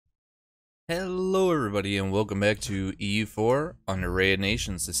Hello everybody and welcome back to EU4 Underrated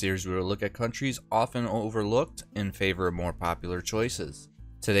Nations, the series where we look at countries often overlooked in favor of more popular choices.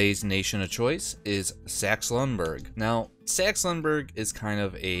 Today's nation of choice is Saxe-Lauenburg. Now, Saxe-Lauenburg is kind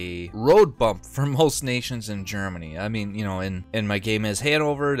of a road bump for most nations in Germany. I mean, you know, in my game as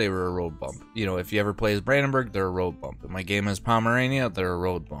Hanover, they were a road bump. You know, if you ever play as Brandenburg, they're a road bump. In my game as Pomerania, they're a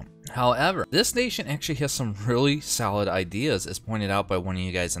road bump. However, this nation actually has some really solid ideas, as pointed out by one of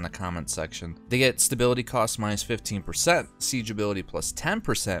you guys in the comments section. They get stability cost minus 15%, siege ability plus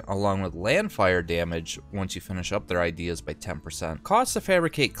 10%, along with landfire damage once you finish up their ideas by 10%. Cost to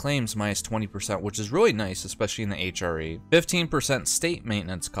fabricate claims minus 20%, which is really nice, especially in the HRE. 15% state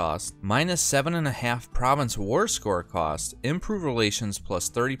maintenance cost, minus 7.5 province war score cost, improve relations plus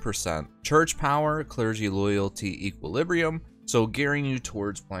 30%, church power, clergy loyalty equilibrium, so gearing you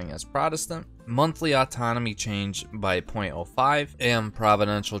towards playing as Protestant, monthly autonomy change by 0.05, and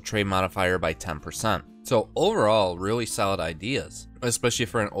providential trade modifier by 10%. So overall, really solid ideas, especially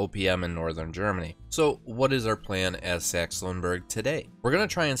for an OPM in northern Germany. So what is our plan as Saxe-Lauenburg today? We're going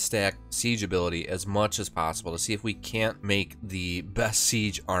to try and stack siege ability as much as possible to see if we can't make the best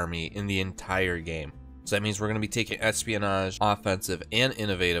siege army in the entire game. So that means we're going to be taking espionage, offensive, and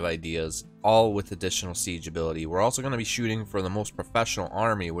innovative ideas, all with additional siege ability. We're also going to be shooting for the most professional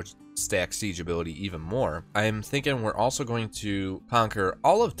army, which stacks siege ability even more. I'm thinking we're also going to conquer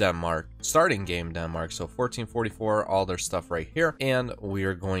all of Denmark, starting game Denmark, so 1444, all their stuff right here, and we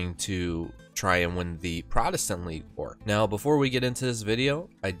are going to try and win the Protestant League War. Now, before we get into this video,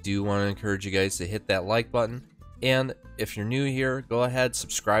 I do want to encourage you guys to hit that like button. And if you're new here, go ahead,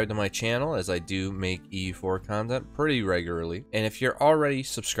 subscribe to my channel, as I do make EU4 content pretty regularly. And if you're already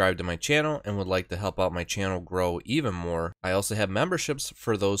subscribed to my channel and would like to help out my channel grow even more, I also have memberships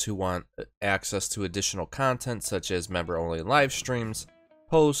for those who want access to additional content, such as member-only live streams,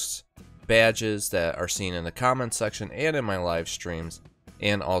 posts, badges that are seen in the comment section and in my live streams,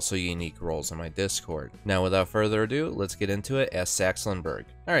 and also unique roles in my Discord. Now, without further ado, let's get into it as Saxe-Lauenburg.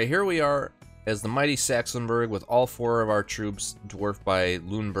 Alright, here we are as the mighty Saxe-Lauenburg with all four of our troops dwarfed by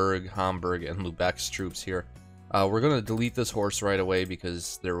Lüneburg, Hamburg, and Lübeck's troops here. We're going to delete this horse right away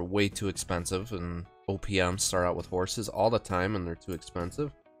because they're way too expensive, and OPMs start out with horses all the time and they're too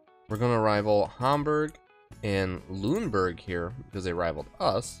expensive. We're going to rival Hamburg and Lüneburg here because they rivaled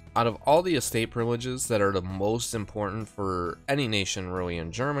us. Out of all the estate privileges that are the most important for any nation really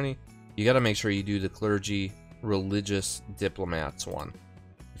in Germany, you got to make sure you do the clergy religious diplomats one.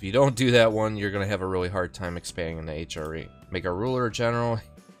 If you don't do that one, you're going to have a really hard time expanding in the HRE. Make our ruler a general.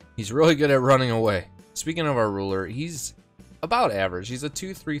 He's really good at running away. Speaking of our ruler, he's about average. He's a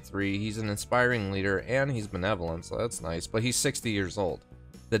 233. He's an inspiring leader, and he's benevolent, so that's nice. But he's 60 years old.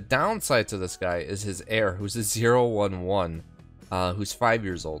 The downside to this guy is his heir, who's a 011, who's 5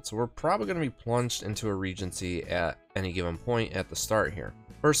 years old. So we're probably going to be plunged into a regency at any given point at the start here.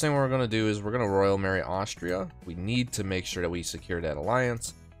 First thing we're going to do is we're going to royal marry Austria. We need to make sure that we secure that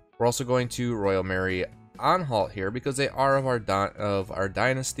alliance. We're also going to royal marry Anhalt here because they are of our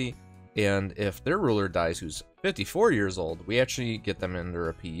dynasty, and if their ruler dies, who's 54 years old, we actually get them under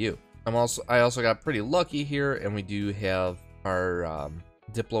a PU. I also got pretty lucky here, and we do have our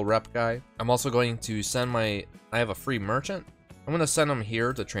Diplo rep guy. I'm also going to send I have a free merchant. I'm going to send him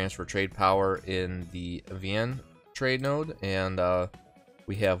here to transfer trade power in the Vienne trade node, and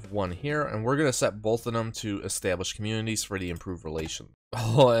we have one here, and we're going to set both of them to establish communities for the improved relations.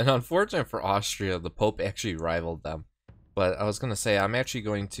 Oh, and unfortunate for Austria, the Pope actually rivaled them. But I was going to say, I'm actually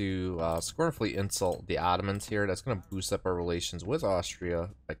going to scornfully insult the Ottomans here. That's going to boost up our relations with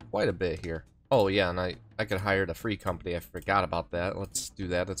Austria by quite a bit here. Oh yeah, and I could hire the free company. I forgot about that. Let's do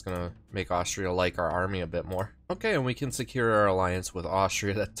that. That's going to make Austria like our army a bit more. Okay, and we can secure our alliance with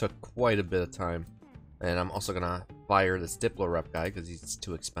Austria. That took quite a bit of time. And I'm also going to fire this Diplo rep guy because he's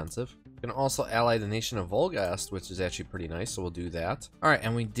too expensive. We can also ally the nation of Volgast, which is actually pretty nice, so we'll do that. Alright,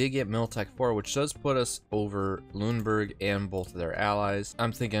 and we did get Miltech 4, which does put us over Lüneburg and both of their allies.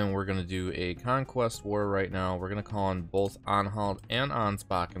 I'm thinking we're going to do a conquest war right now. We're going to call on both Anhalt and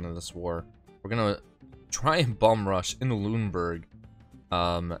Ansbach into this war. We're going to try and bum rush into Lüneburg,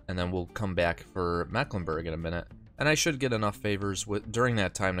 and then we'll come back for Mecklenburg in a minute. And I should get enough favors during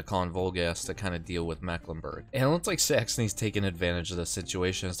that time to call on Volgast to kind of deal with Mecklenburg. And it looks like Saxony's taking advantage of the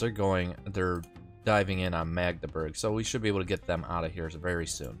situation as they're diving in on Magdeburg. So we should be able to get them out of here very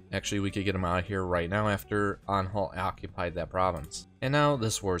soon. Actually, we could get them out of here right now after Anhalt occupied that province. And now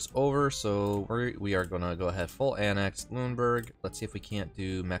this war's over, so we are going to go ahead full annex Lüneburg. Let's see if we can't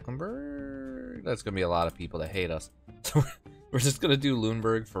do Mecklenburg. That's going to be a lot of people that hate us. So we're just going to do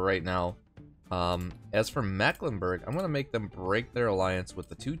Lüneburg for right now. As for Mecklenburg, I'm going to make them break their alliance with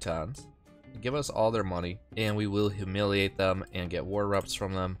the Teutons. give us all their money, and we will humiliate them and get war reps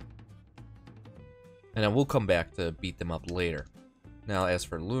from them. And then we'll come back to beat them up later. Now, as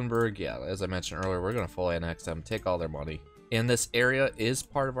for Lauenburg, yeah, as I mentioned earlier, we're going to full annex them, take all their money. And this area is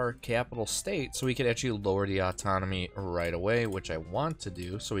part of our capital state, so we could actually lower the autonomy right away, which I want to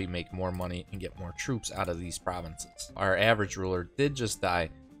do, so we make more money and get more troops out of these provinces. Our average ruler did just die.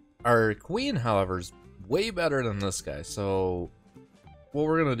 Our queen, however, is way better than this guy, so what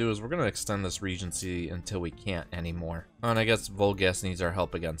we're going to do is we're going to extend this regency until we can't anymore. And I guess Volgas needs our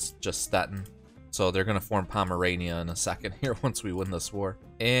help against just Stettin. So they're going to form Pomerania in a second here once we win this war.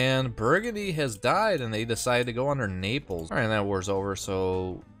 And Burgundy has died and they decided to go under Naples. All right, and that war's over,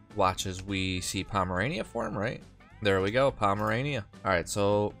 so watch as we see Pomerania form, right? There we go, Pomerania. All right,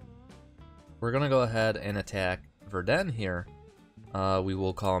 so we're going to go ahead and attack Verdun here. We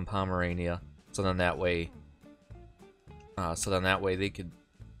will call him Pomerania. So then that way they could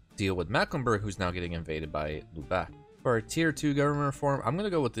deal with Mecklenburg, who's now getting invaded by Lubeck. For our tier 2 government reform, I'm going to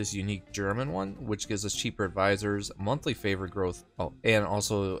go with this unique German one, which gives us cheaper advisors, monthly favor growth, and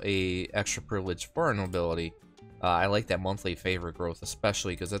also a extra privilege foreign nobility. I like that monthly favor growth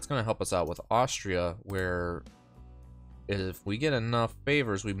especially because that's going to help us out with Austria, where if we get enough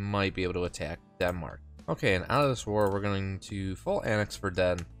favors, we might be able to attack Denmark. Okay, and out of this war, we're going to full annex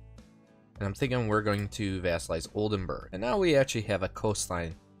Verdun, and I'm thinking we're going to vassalize Oldenburg. And now we actually have a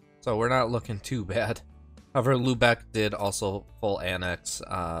coastline, so we're not looking too bad. However, Lubeck did also full annex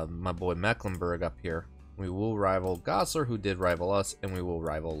my boy Mecklenburg up here. We will rival Goslar, who did rival us, and we will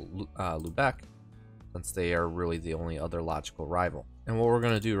rival Lubeck, since they are really the only other logical rival. And what we're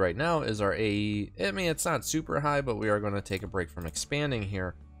going to do right now is our AE, I mean, it's not super high, but we are going to take a break from expanding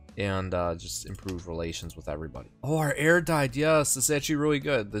here and just improve relations with everybody. Oh, our heir died. Yes, it's actually really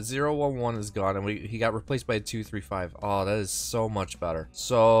good. The 011 is gone, and he got replaced by a 235. Oh, that is so much better.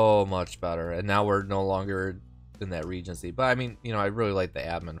 So much better. And now we're no longer in that regency. But I mean, you know, I really like the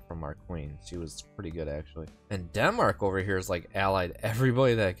admin from our queen. She was pretty good, actually. And Denmark over here is like allied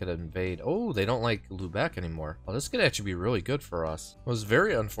everybody that could invade. Oh, they don't like Lubeck anymore. Well, this could actually be really good for us. What was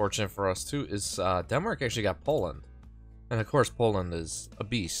very unfortunate for us, too, is Denmark actually got Poland. And of course, Poland is a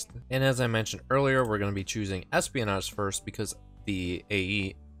beast. And as I mentioned earlier, we're going to be choosing espionage first because the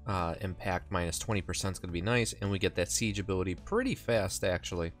AE impact minus 20% is going to be nice. And we get that siege ability pretty fast,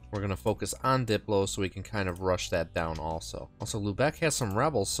 actually. We're going to focus on Diplo so we can kind of rush that down also. Also, Lubeck has some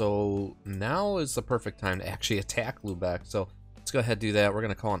rebels, so now is the perfect time to actually attack Lubeck. So let's go ahead and do that. We're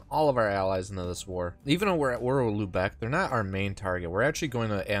going to call on all of our allies into this war. Even though we're at war with Lubeck, they're not our main target. We're actually going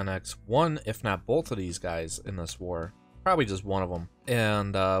to annex one, if not both of these guys in this war. Probably just one of them.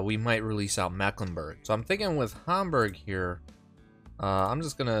 And we might release out Mecklenburg. So I'm thinking with Hamburg here, I'm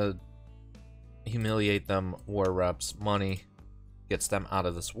just going to humiliate them, war reps, money, gets them out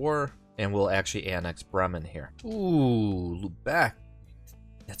of this war, and we'll actually annex Bremen here. Ooh, Lubeck.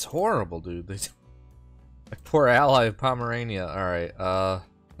 That's horrible, dude. Like poor ally of Pomerania. Alright,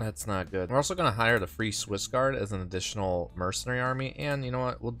 that's not good. We're also going to hire the Free Swiss Guard as an additional mercenary army, and you know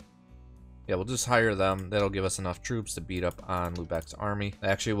what? We'll just hire them. That'll give us enough troops to beat up on Lubeck's army.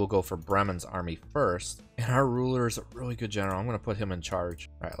 Actually, we'll go for Bremen's army first. And our ruler is a really good general. I'm going to put him in charge.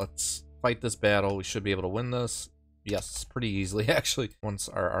 All right, let's fight this battle. We should be able to win this. Yes, pretty easily, actually. Once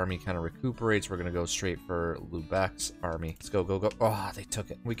our army kind of recuperates, we're going to go straight for Lubeck's army. Let's go, go, go. Oh, they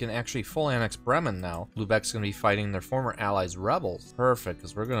took it. We can actually full annex Bremen now. Lubeck's going to be fighting their former allies' rebels. Perfect,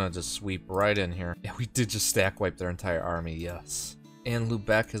 because we're going to just sweep right in here. Yeah, we did just stack wipe their entire army. Yes. And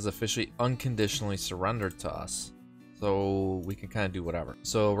Lubeck has officially unconditionally surrendered to us. So we can kind of do whatever.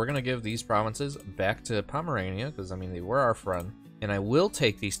 So we're going to give these provinces back to Pomerania, because, I mean, they were our friend. And I will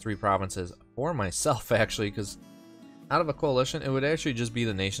take these 3 provinces for myself, actually, because out of a coalition, it would actually just be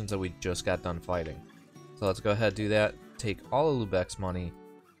the nations that we just got done fighting. So let's go ahead and do that. Take all of Lubeck's money.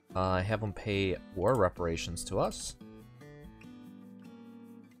 Have them pay war reparations to us.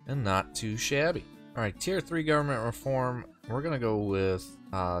 And not too shabby. Alright, tier 3 government reform. We're going to go with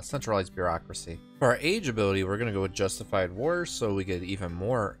centralized bureaucracy. For our age ability, we're going to go with justified wars, so we get even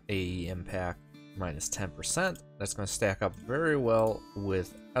more AE impact, minus 10%. That's going to stack up very well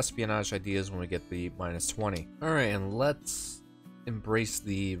with espionage ideas when we get the minus 20. Alright, and let's embrace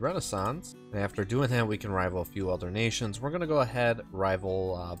the Renaissance. And after doing that, we can rival a few other nations. We're going to go ahead,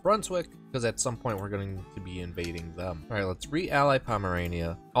 rival Brunswick, because at some point we're going to be invading them. Alright, let's re-ally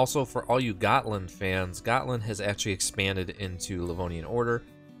Pomerania. Also, for all you Gotland fans, Gotland has actually expanded into Livonian Order.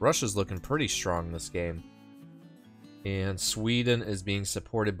 Russia's looking pretty strong this game. And Sweden is being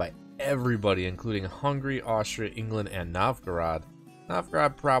supported by everybody, including Hungary, Austria, England, and Novgorod.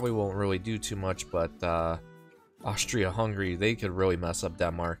 Novgorod probably won't really do too much, but Austria, Hungary, they could really mess up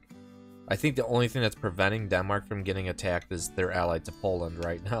Denmark. I think the only thing that's preventing Denmark from getting attacked is they're allied to Poland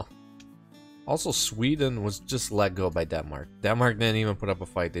right now. Also, Sweden was just let go by Denmark. Denmark didn't even put up a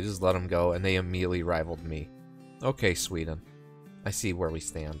fight. They just let them go, and they immediately rivaled me. Okay, Sweden. I see where we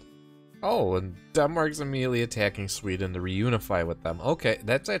stand. Oh, and Denmark's immediately attacking Sweden to reunify with them. Okay,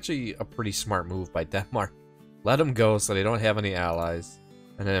 that's actually a pretty smart move by Denmark. Let them go so they don't have any allies,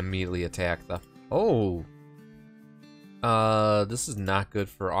 and then immediately attack them. Oh. This is not good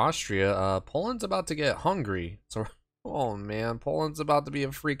for Austria. Poland's about to get hungry. So, oh man, Poland's about to be a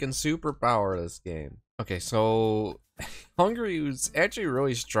freaking superpower this game. Okay, so Hungary, who's actually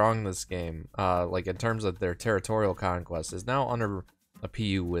really strong this game, like in terms of their territorial conquest, is now under a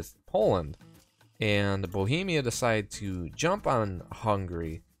PU with Poland. And Bohemia decided to jump on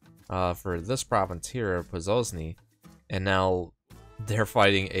Hungary for this province here, Pozosny, and now they're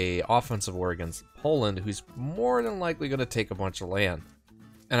fighting a offensive war against Poland, who's more than likely going to take a bunch of land.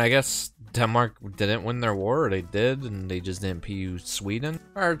 And I guess Denmark didn't win their war, or they did, and they just didn't PU Sweden.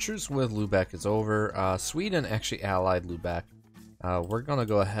 Our truce with Lubeck is over. Sweden actually allied Lubeck. We're going to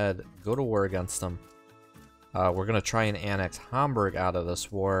go ahead, go to war against them. We're going to try and annex Hamburg out of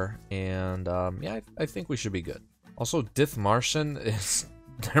this war, and yeah, I think we should be good. Also, Dithmarschen is,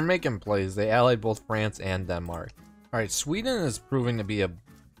 they're making plays. They allied both France and Denmark. Alright, Sweden is proving to be a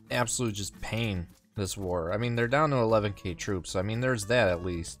absolute just pain this war. I mean, they're down to 11k troops. I mean, there's that at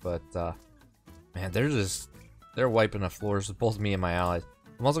least, but man, they're wiping the floors with both me and my allies.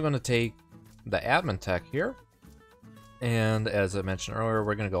 I'm also going to take the admin tech here, and as I mentioned earlier,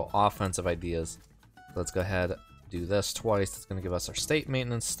 we're going to go offensive ideas. Let's go ahead, do this twice. It's going to give us our state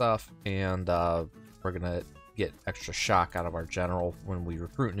maintenance stuff, and we're going to get extra shock out of our general when we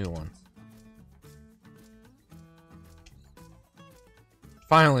recruit new ones.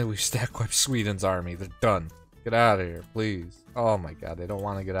 Finally, we stack wiped Sweden's army. They're done. Get out of here, please. Oh my god, they don't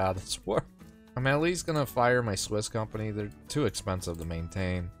want to get out of this war. I'm at least gonna fire my Swiss company. They're too expensive to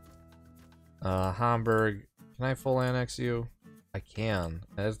maintain. Hamburg, can I full annex you? I can.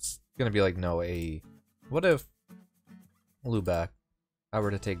 It's gonna be like no AE. What if Lubeck, I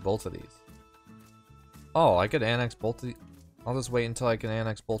were to take both of these? Oh, I could annex both of these. I'll just wait until I can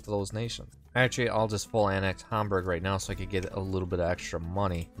annex both of those nations. Actually, I'll just full annex Hamburg right now so I could get a little bit of extra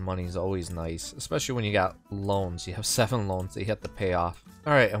money. Money's always nice, especially when you got loans. You have 7 loans that you have to pay off.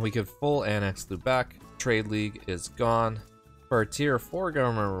 Alright, and we could full annex Lubeck. Trade League is gone. For our tier 4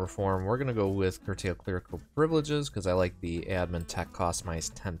 government reform, we're going to go with curtail clerical privileges because I like the admin tech cost minus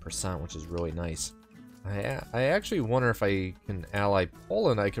 10%, which is really nice. I actually wonder if I can ally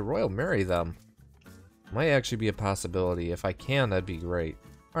Poland. I could royal marry them. Might actually be a possibility. If I can, that'd be great.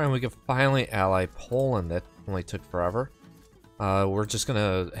 Alright, we can finally ally Poland. That only took forever. We're just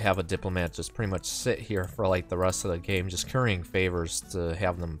gonna have a diplomat just pretty much sit here for like the rest of the game, just currying favors to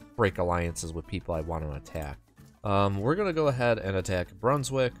have them break alliances with people I want to attack. We're gonna go ahead and attack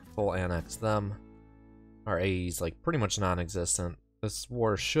Brunswick, full annex them. Our AE's like pretty much non-existent. This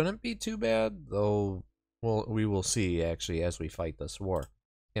war shouldn't be too bad, though we will see actually as we fight this war.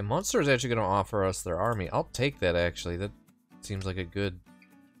 And Munster is actually gonna offer us their army. I'll take that actually. That seems like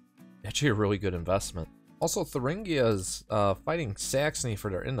actually a really good investment. Also, Thuringia is fighting Saxony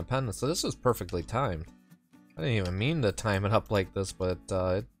for their independence, so this was perfectly timed. I didn't even mean to time it up like this, but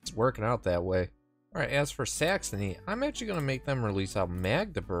it's working out that way. Alright, as for Saxony, I'm actually going to make them release out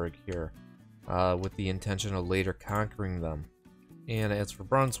Magdeburg here, with the intention of later conquering them. And as for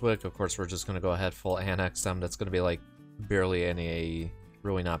Brunswick, of course, we're just going to go ahead full annex them. That's going to be like barely any AE,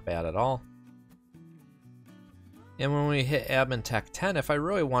 really not bad at all. And when we hit admin tech 10, if I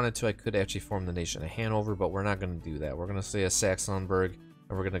really wanted to, I could actually form the nation of Hanover, but we're not going to do that. We're going to stay as Saxe-Lauenburg,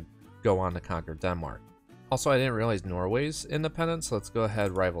 and we're going to go on to conquer Denmark. Also, I didn't realize Norway's independent, so let's go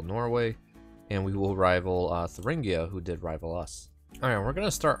ahead rival Norway, and we will rival Thuringia, who did rival us. Alright, we're going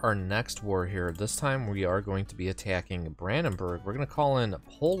to start our next war here. This time we are going to be attacking Brandenburg. We're going to call in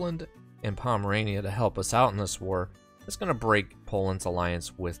Poland and Pomerania to help us out in this war. It's going to break Poland's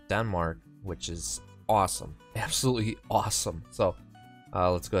alliance with Denmark, which is awesome. Absolutely awesome. So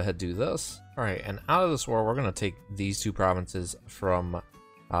let's go ahead and do this. Alright, and out of this war, we're going to take these 2 provinces from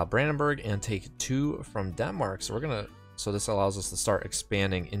Brandenburg and take 2 from Denmark. So this allows us to start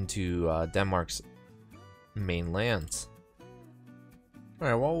expanding into Denmark's main lands.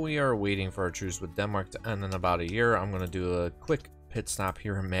 Alright, while we are waiting for our truce with Denmark to end in about a year, I'm going to do a quick pit stop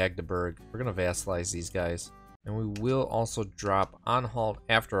here in Magdeburg. We're going to vassalize these guys. And we will also drop Anhalt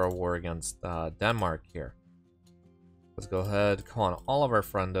after our war against Denmark here. Let's go ahead, call on all of our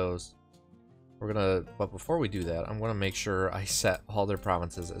friendos. But before we do that, I'm gonna make sure I set all their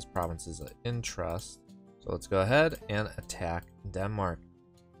provinces as provinces of interest. So let's go ahead and attack Denmark.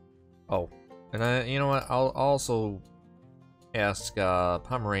 Oh, and you know what? I'll also ask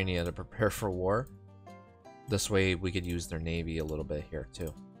Pomerania to prepare for war. This way we could use their navy a little bit here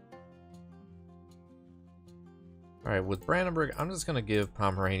too. Alright, with Brandenburg, I'm just going to give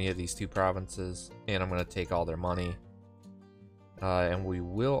Pomerania these 2 provinces, and I'm going to take all their money. And we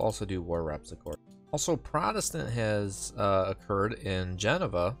will also do war reps, of course. Also, Protestant has occurred in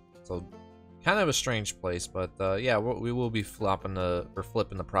Geneva, so kind of a strange place, but yeah, we will be flipping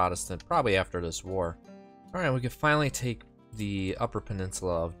the Protestant probably after this war. Alright, we can finally take the Upper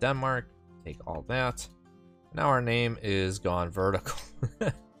Peninsula of Denmark, take all that. Now our name is gone vertical.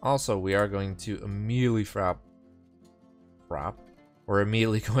 Also, we are going to immediately we're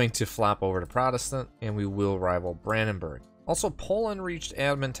immediately going to flop over to Protestant, and we will rival Brandenburg. Also, Poland reached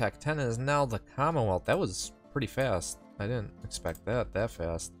admin tech 10 and is now the Commonwealth. That was pretty fast. I didn't expect that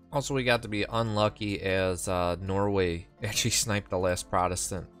fast. Also, we got to be unlucky as Norway actually sniped the last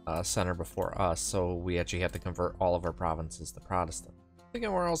Protestant center before us, so we actually had to convert all of our provinces to Protestant. I think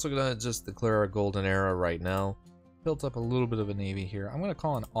we're also going to just declare our golden era right now. Built up a little bit of a navy here. I'm going to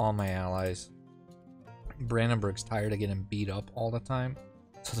call on all my allies. Brandenburg's tired of getting beat up all the time,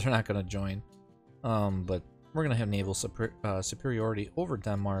 so they're not going to join. But we're going to have naval superiority over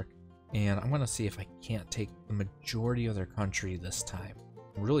Denmark, and I'm going to see if I can't take the majority of their country this time.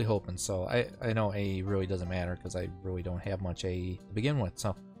 I'm really hoping so. I know AE really doesn't matter because I really don't have much AE to begin with,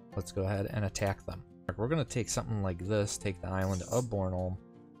 so let's go ahead and attack them. We're going to take something like this, take the island of Bornholm,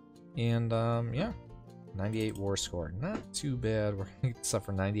 and yeah, 98 war score. Not too bad. We're going to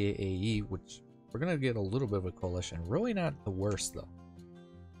suffer 98 AE, which we're going to get a little bit of a coalition. Really not the worst, though.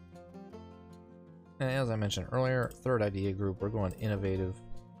 And as I mentioned earlier, third idea group, we're going innovative.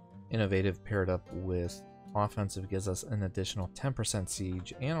 Innovative paired up with offensive gives us an additional 10%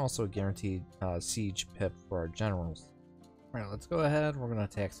 siege and also a guaranteed siege pip for our generals. Alright, let's go ahead. We're going to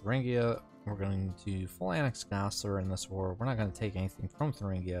attack Thuringia. We're going to full annex Goslar in this war. We're not going to take anything from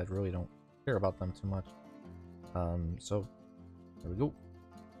Thuringia. I really don't care about them too much. So, there we go.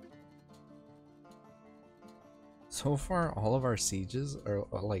 So far, all of our sieges are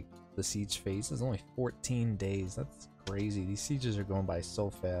like, the siege phase is only 14 days. That's crazy. These sieges are going by so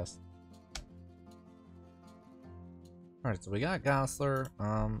fast. Alright, so we got Goslar.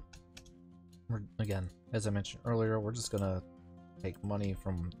 Again, as I mentioned earlier, we're just gonna take money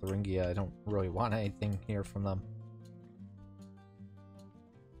from Thuringia. I don't really want anything here from them.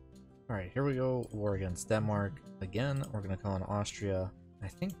 Alright, here we go. War against Denmark. Again, we're gonna call in Austria. I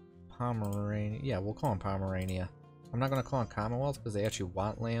think Pomerania. Yeah, we'll call in Pomerania. I'm not going to call on Commonwealth because they actually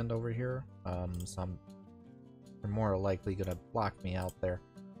want land over here, so they're more likely going to block me out there.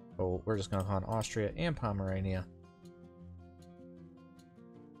 So we're just going to call on Austria and Pomerania.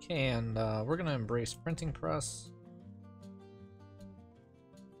 Okay, and we're going to embrace printing press.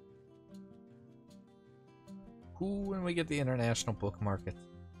 Ooh, and we get the international book market.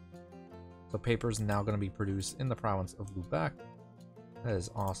 So paper is now going to be produced in the province of Lubeck. That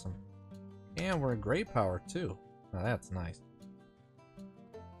is awesome. And we're a great power too. Now that's nice.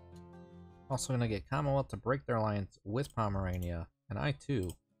 Also going to get Commonwealth to break their alliance with Pomerania, and I too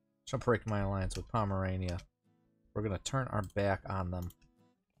shall break my alliance with Pomerania. We're going to turn our back on them.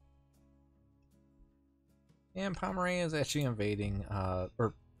 And Pomerania is actually invading,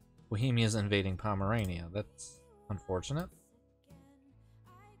 or Bohemia is invading Pomerania. That's unfortunate.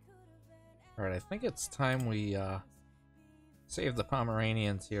 Alright, I think it's time we save the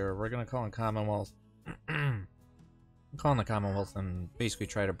Pomeranians here. We're going to call in Commonwealth. Call in the Commonwealth and basically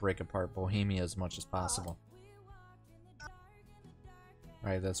try to break apart Bohemia as much as possible.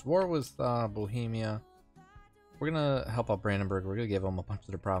 Alright, that's war with Bohemia. We're going to help out Brandenburg. We're going to give them a bunch of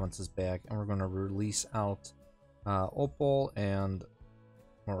their provinces back, and we're going to release out Opel and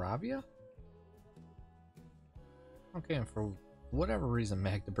Moravia? Okay, and for whatever reason,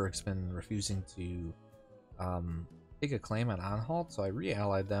 Magdeburg's been refusing to take a claim on Anhalt, so I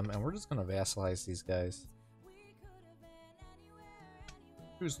re-allied them, and we're just going to vassalize these guys.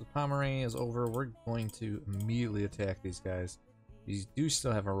 Truce with Pomerania is over. We're going to immediately attack these guys. We do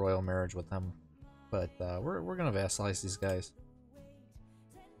still have a royal marriage with them, but we're going to vassalize these guys.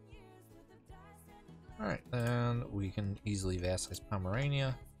 Alright, then we can easily vassalize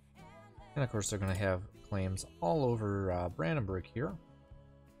Pomerania. And of course they're going to have claims all over Brandenburg here.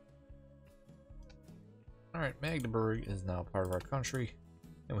 Alright, Magdeburg is now part of our country,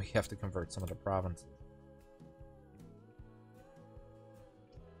 and we have to convert some of the provinces.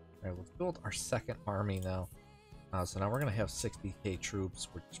 Alright, let's build our second army now. So now we're going to have 60k troops,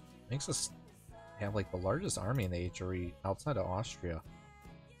 which makes us have like the largest army in the HRE outside of Austria.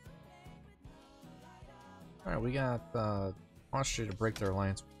 Alright, we got Austria to break their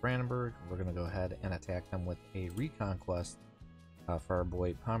alliance with Brandenburg. We're going to go ahead and attack them with a reconquest for our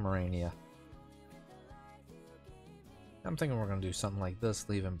boy Pomerania. I'm thinking we're going to do something like this,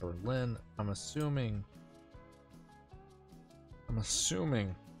 leaving Berlin. I'm assuming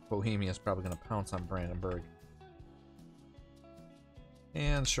Bohemia is probably going to pounce on Brandenburg.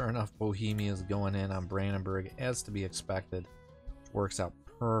 And sure enough, Bohemia is going in on Brandenburg, as to be expected. Which works out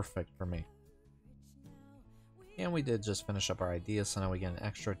perfect for me. And we did just finish up our idea, so now we get an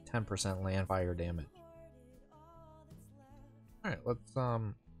extra 10% land fire damage. Alright, let's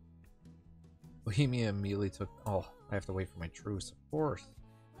Bohemia immediately took... Oh, I have to wait for my truce, of course.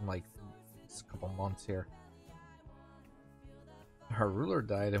 In like a couple months here. Our ruler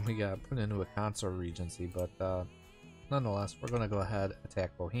died and we got put into a consort regency, but nonetheless, we're going to go ahead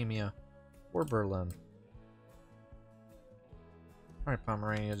attack Bohemia or Berlin. Alright,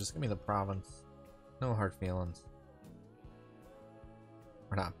 Pomerania, just give me the province. No hard feelings.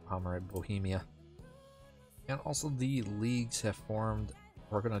 Or not Pomerania, Bohemia. And also the leagues have formed.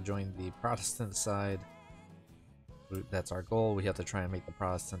 We're going to join the Protestant side. That's our goal. We have to try and make the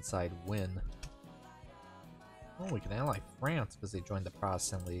Protestant side win. Oh, we can ally France because they joined the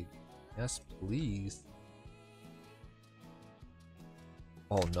Protestant League. Yes, please.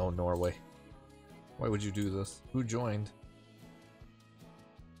 Oh no, Norway. Why would you do this? Who joined?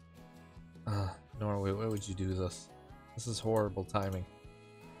 Norway, why would you do this? This is horrible timing.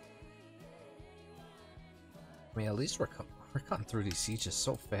 I mean, at least we're cutting through these sieges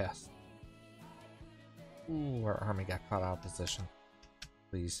so fast. Ooh, our army got caught out of position.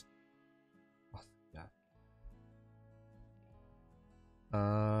 Please. Oh,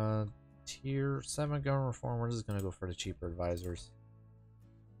 God. Tier 7 government reform. We're just gonna go for the cheaper advisors.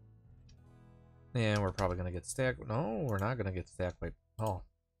 And we're probably gonna get stacked. No, we're not gonna get stacked by... Oh,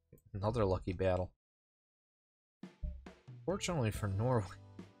 another lucky battle. Fortunately for Norway,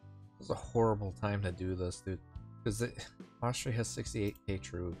 this is a horrible time to do this, dude. Because Austria has 68k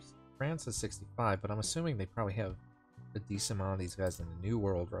troops. France has 65, but I'm assuming they probably have a decent amount of these guys in the New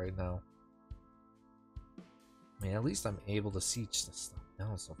World right now. I mean, at least I'm able to siege this stuff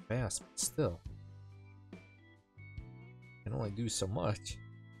down so fast, but still. I can only do so much.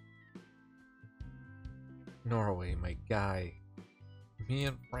 Norway, my guy. Me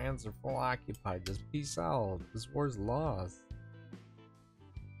and France are full occupied. Just peace out. This war's lost.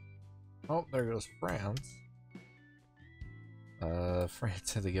 Oh, there goes France.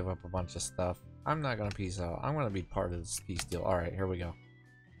 France had to give up a bunch of stuff. I'm not gonna peace out. I'm gonna be part of this peace deal. Alright, here we go.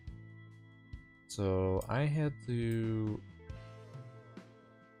 So, I had to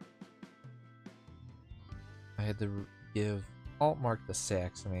give Altmark to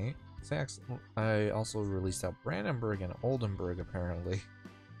Saxony. I also released out Brandenburg and Oldenburg, apparently.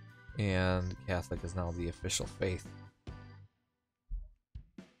 And Catholic is now the official faith.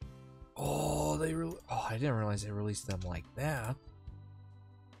 Oh, I didn't realize they released them like that.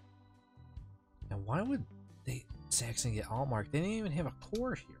 And why would Saxony get Altmark? They didn't even have a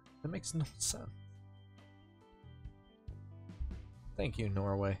core here. That makes no sense. Thank you,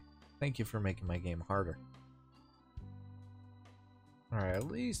 Norway. Thank you for making my game harder. Alright, at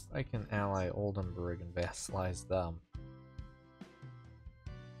least I can ally Oldenburg and vassalize them.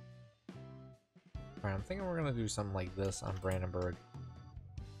 Alright, I'm thinking we're gonna do something like this on Brandenburg.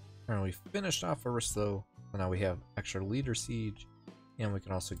 Alright, we finished off Aristo, so now we have extra leader siege, and we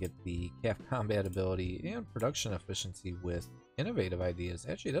can also get the calf combat ability and production efficiency with innovative ideas.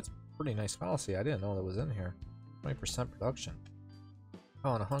 Actually, that's a pretty nice policy. I didn't know that was in here. 20% production.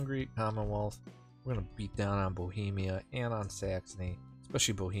 Oh, and Hungary, Commonwealth. We're gonna beat down on Bohemia and on Saxony,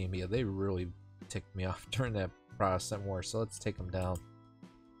 especially Bohemia. They really ticked me off during that Protestant War, so let's take them down.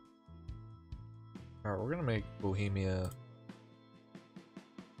 Alright, we're gonna make Bohemia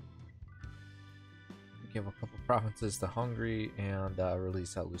give a couple provinces to Hungary and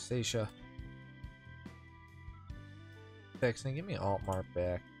release out Lusatia. Saxony, give me Altmark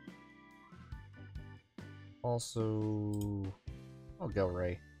back. Also, I'll go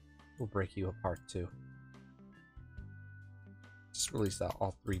Ray. We'll break you apart too. Just release out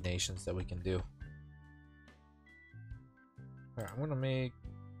all 3 nations that we can do. Alright, I'm gonna make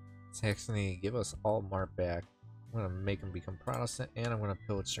Saxony give us Altmark back. I'm gonna make them become Protestant, and I'm gonna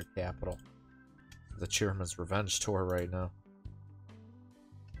pillage their capital. The Chairman's Revenge Tour right now.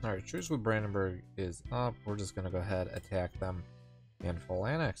 Alright, truce with Brandenburg is up. We're just gonna go ahead, attack them, and full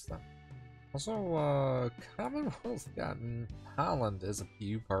annex them. Also, Commonwealth got Holland as a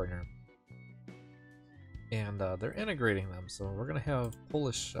PU partner. And they're integrating them, so we're gonna have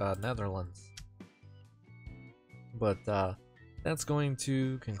Polish Netherlands. But that's going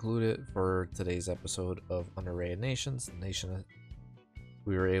to conclude it for today's episode of Underrated Nations.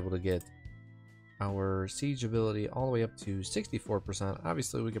 We were able to get our siege ability all the way up to 64%.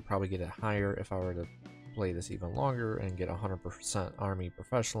 Obviously, we could probably get it higher if I were to play this even longer and get 100% army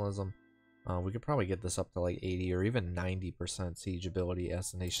professionalism. We could probably get this up to like 80 or even 90% siege ability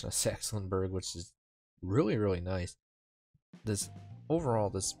as the nation of Saxe-Lauenburg, which is really, really nice. This overall,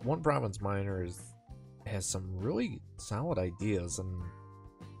 this one province minor has some really solid ideas, and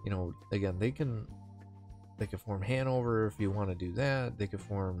you know, again, they can form Hanover if you want to do that. They could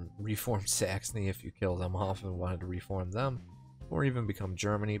reform Saxony if you kill them off and wanted to reform them, or even become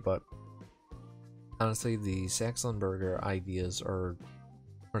Germany. But honestly, the Saxe-Lauenburg ideas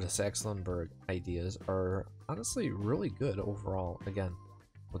are honestly really good overall. Again,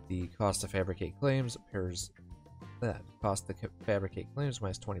 with the cost to fabricate claims, appears that cost to fabricate claims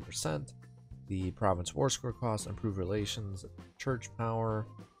minus 20%. The province war score cost, improved relations, church power,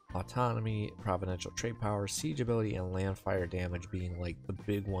 autonomy, providential trade power, siege ability, and land fire damage being like the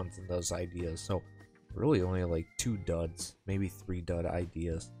big ones in those ideas. So really only like 2 duds, maybe 3 dud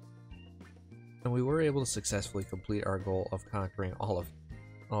ideas. And we were able to successfully complete our goal of conquering all of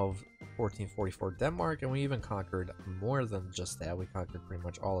 1444 Denmark, and we even conquered more than just that. We conquered pretty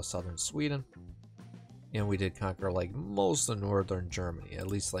much all of southern Sweden, and we did conquer like most of northern Germany. At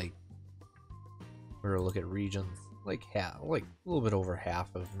least like we're gonna look at regions, like half, like a little bit over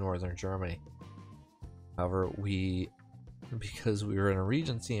half of northern Germany. However, because we were in a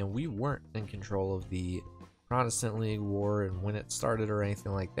regency and we weren't in control of the Protestant League War and when it started or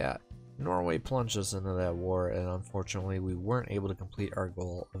anything like that, Norway plunged us into that war, and unfortunately we weren't able to complete our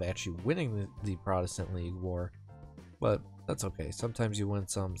goal of actually winning the Protestant League War. But that's okay. Sometimes you win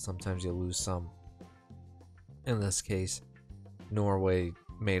some, sometimes you lose some. In this case, Norway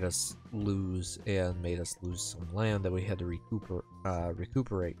made us lose some land that we had to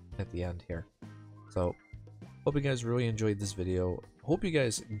recuperate at the end here. So hope you guys really enjoyed this video. Hope you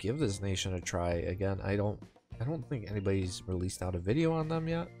guys give this nation a try. Again, I don't think anybody's released out a video on them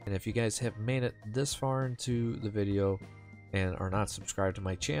yet. And if you guys have made it this far into the video and are not subscribed to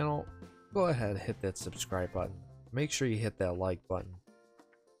my channel, go ahead, hit that subscribe button. Make sure you hit that like button.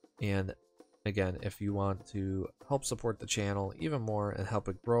 And again, if you want to help support the channel even more and help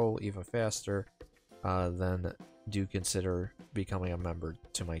it grow even faster, then do consider becoming a member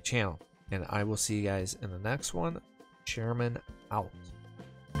to my channel. And I will see you guys in the next one. Chairman out.